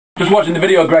Just watching the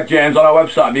video of Greg James on our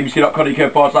website,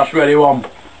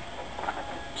 bbc.co.uk/radio1.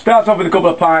 Starts off with a couple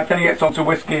of pints, then he gets on to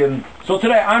whiskey. And so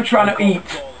today I'm trying to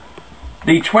eat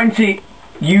the 20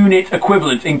 unit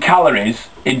equivalent in calories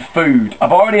in food.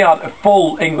 I've already had a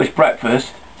full English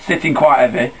breakfast, sitting quite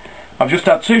heavy. I've just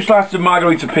had 2 slices of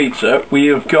margarita pizza. We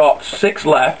have got 6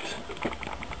 left.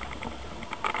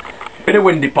 Bit of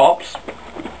Windy Pops.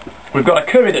 We've got a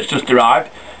curry that's just arrived.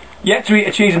 Yet to eat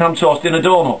a cheese and ham toast in a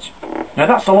donut. Now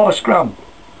that's a lot of scram.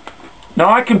 Now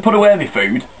I can put away my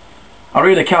food. I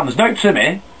really can. There's no to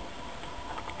me.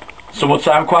 Some would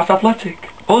say I'm quite athletic.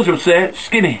 Others would say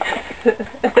skinny.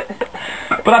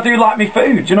 But I do like my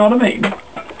food, do you know what I mean?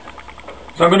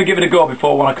 So I'm going to give it a go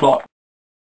before 1 o'clock.